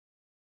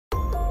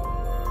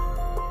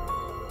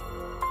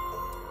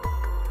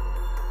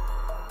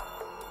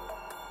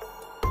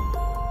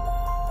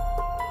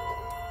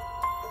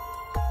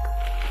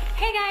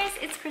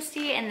it's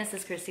Christy and this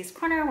is Christy's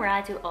Corner where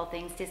I do all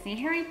things Disney,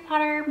 Harry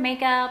Potter,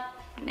 makeup,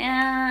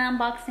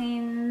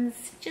 unboxings,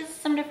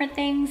 just some different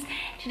things.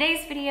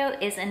 Today's video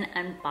is an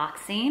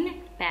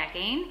unboxing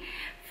bagging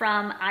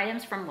from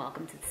items from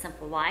Welcome to the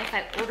Simple Life.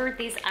 I ordered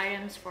these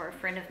items for a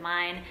friend of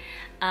mine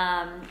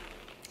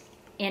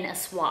in a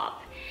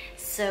swap.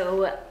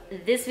 So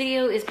this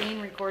video is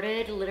being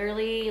recorded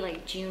literally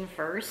like June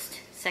 1st,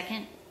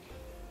 2nd,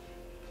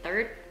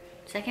 3rd,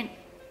 2nd,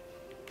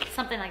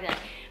 something like that.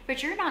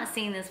 But you're not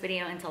seeing this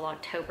video until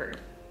October,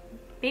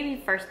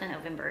 maybe 1st of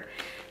November,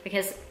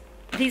 because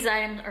these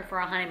items are for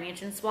a Haunted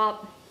Mansion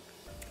swap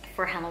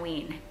for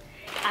Halloween.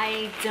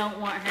 I don't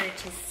want her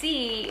to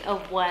see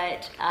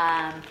what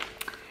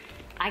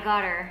I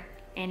got her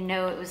and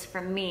know it was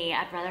from me.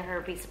 I'd rather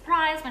her be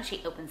surprised when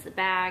she opens the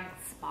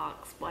bags,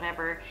 box,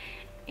 whatever.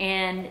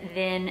 And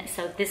then,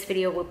 so this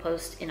video will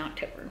post in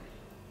October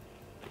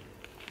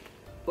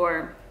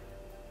or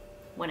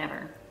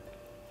whenever,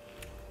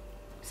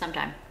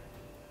 sometime.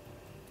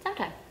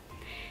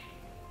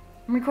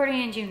 I'm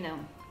recording in June though.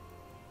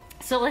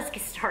 So let's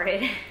get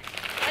started.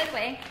 By the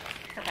way,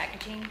 her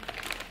packaging,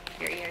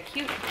 very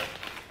cute.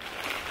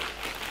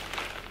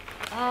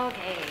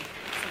 Okay,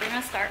 so we're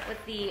gonna start with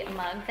the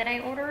mug that I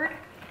ordered.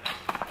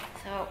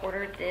 So I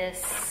ordered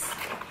this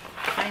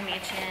Haunted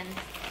Mansion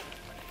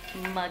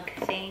mug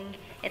thing.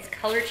 It's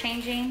color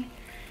changing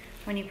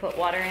when you put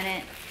water in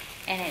it,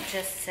 and it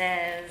just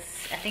says,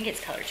 I think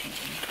it's color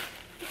changing.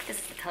 I think this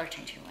is the color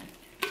changing one.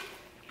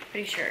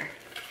 Pretty sure.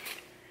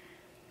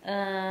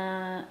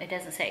 It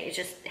doesn't say, it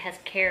just has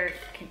care,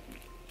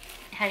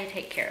 how do you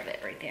take care of it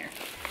right there.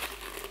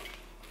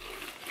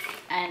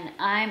 And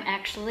I'm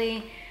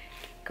actually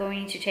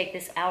going to take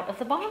this out of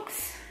the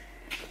box,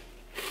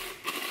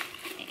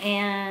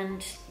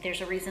 and there's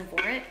a reason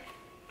for it.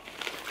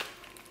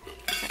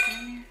 Is that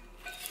in there?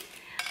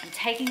 I'm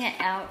taking it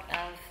out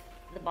of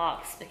the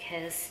box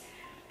because,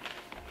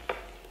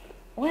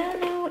 well,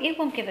 no, it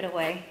won't give it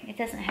away. It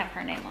doesn't have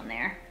her name on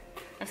there.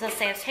 I was gonna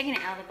say I was taking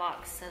it out of the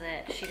box so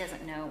that she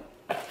doesn't know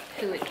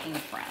who it came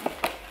from,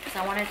 because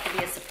I wanted it to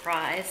be a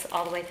surprise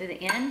all the way through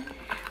the end,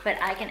 but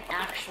I can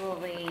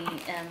actually,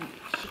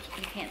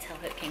 you can't tell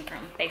who it came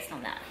from based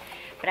on that.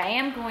 But I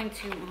am going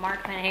to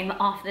mark my name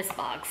off this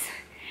box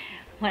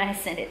when I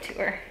send it to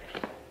her.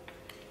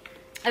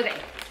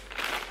 Okay,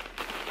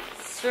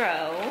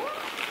 so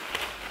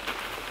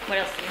what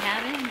else do we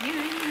have in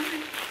here?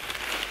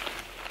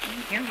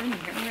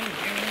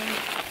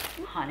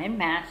 Haunted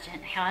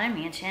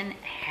Mansion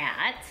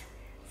hat.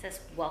 It says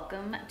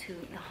welcome to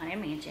the Haunted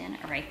Mansion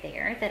right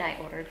there that I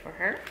ordered for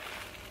her.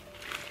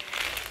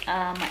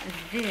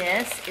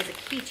 This is a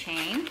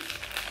keychain.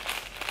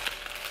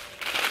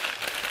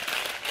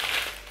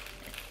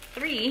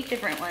 3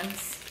 different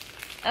ones.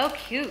 Oh,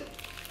 cute.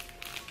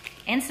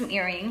 And some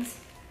earrings.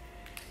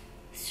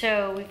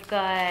 So we've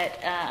got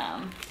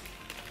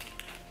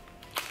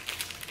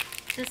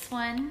this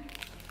one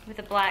with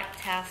a black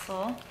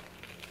tassel,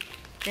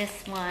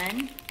 this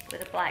one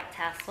with a black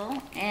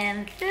tassel,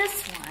 and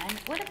this one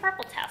with a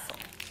purple tassel.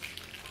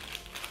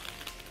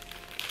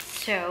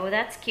 So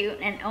that's cute,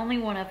 and only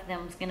one of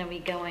them is gonna be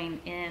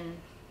going in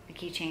the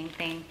keychain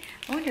thing.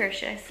 I wonder,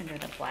 should I send her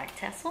the black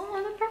tassel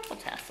or the purple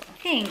tassel?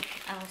 I think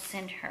I'll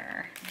send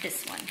her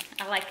this one.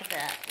 I like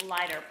the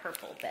lighter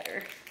purple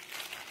better.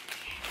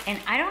 And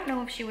I don't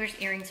know if she wears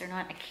earrings or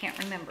not, I can't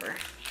remember.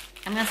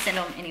 I'm gonna send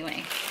them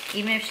anyway,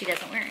 even if she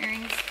doesn't wear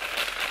earrings.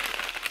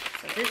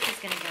 So this is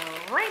gonna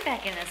go right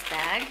back in this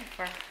bag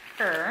for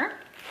her.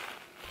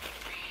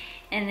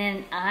 And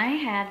then I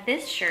have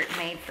this shirt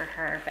made for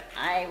her, but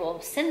I will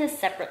send this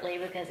separately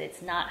because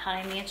it's not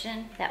Haunted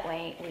Mansion. That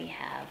way we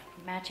have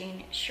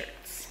matching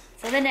shirts.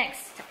 So the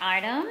next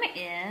item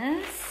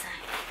is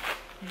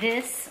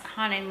this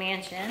Haunted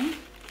Mansion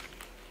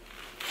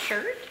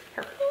shirt,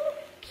 purple,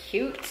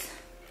 cute.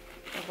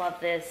 I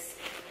love this.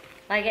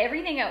 Like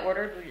everything I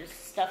ordered was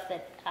just stuff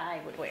that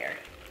I would wear.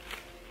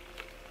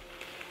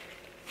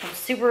 I'm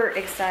super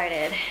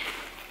excited.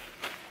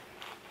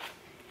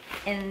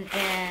 And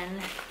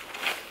then,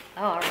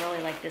 oh, I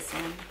really like this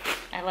one.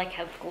 I like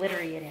how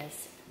glittery it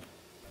is.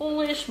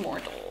 Foolish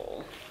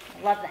Mortal.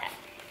 I love that.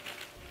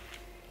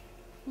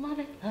 Love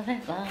it, love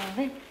it, love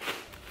it.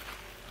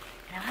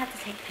 And I'll have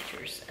to take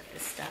pictures of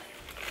this stuff.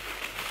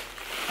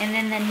 And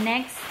then the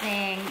next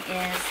thing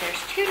is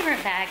there's 2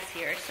 different bags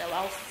here, so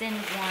I'll send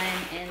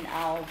one and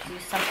I'll do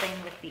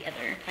something with the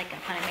other, like a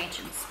Haunted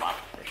Mansion swap,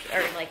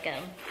 or like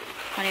a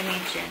Haunted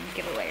Mansion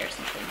giveaway or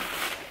something.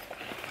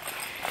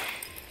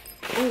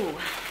 Ooh,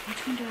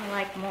 which one do I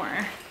like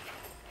more?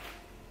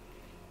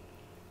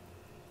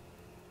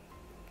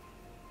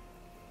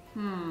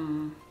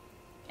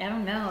 I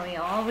don't know,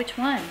 y'all, which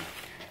one?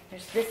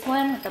 There's this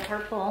one with the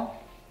purple,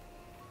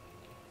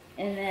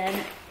 and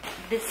then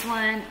this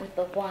one with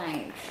the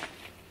white.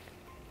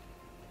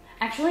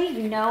 Actually,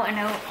 I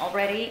know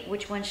already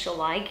which one she'll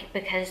like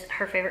because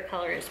her favorite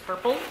color is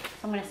purple. So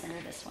I'm gonna send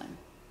her this one.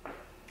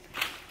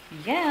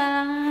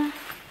 Yeah.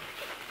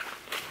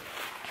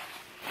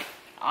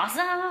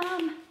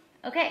 Awesome.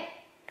 Okay,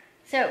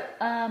 so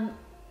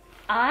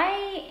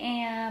I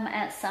am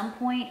at some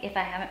point, if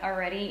I haven't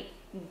already,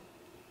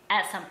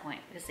 at some point,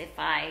 because if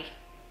I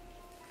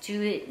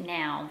do it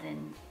now,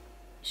 then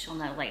she'll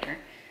know later.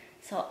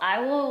 So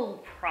I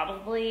will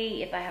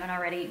probably, if I haven't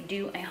already,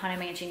 do a Haunted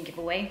Mansion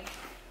giveaway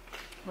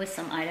with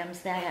some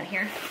items that I got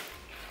here.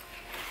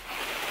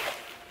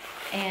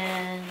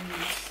 And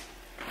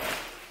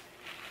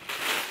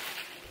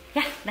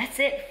yeah, that's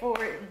it for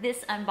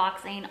this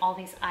unboxing. All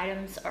these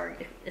items are,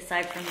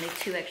 aside from the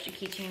 2 extra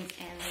keychains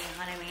and the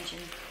Haunted Mansion,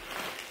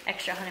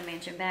 extra Haunted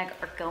Mansion bag,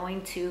 are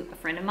going to a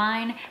friend of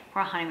mine for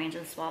a Haunted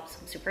Mansion swap. So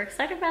I'm super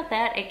excited about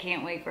that. I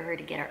can't wait for her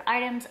to get her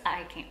items.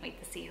 I can't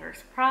wait to see her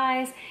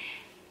surprise.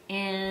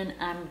 And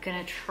I'm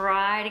gonna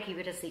try to keep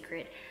it a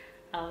secret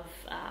of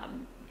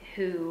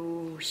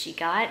who she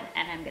got.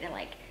 And I'm gonna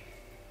like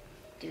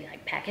do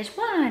like package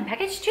 1,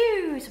 package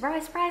 2,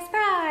 surprise, surprise,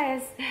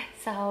 surprise.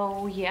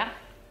 So yeah,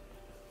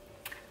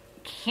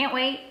 can't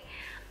wait.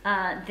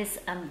 This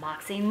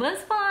unboxing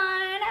was fun.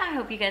 I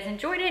hope you guys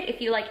enjoyed it.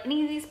 If you like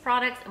any of these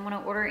products and want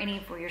to order any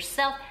for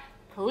yourself,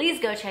 please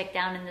go check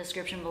down in the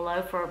description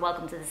below for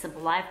Welcome to the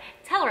Simple Life.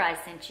 Tell her I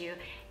sent you,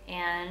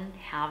 and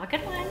have a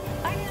good one.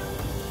 Bye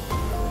now.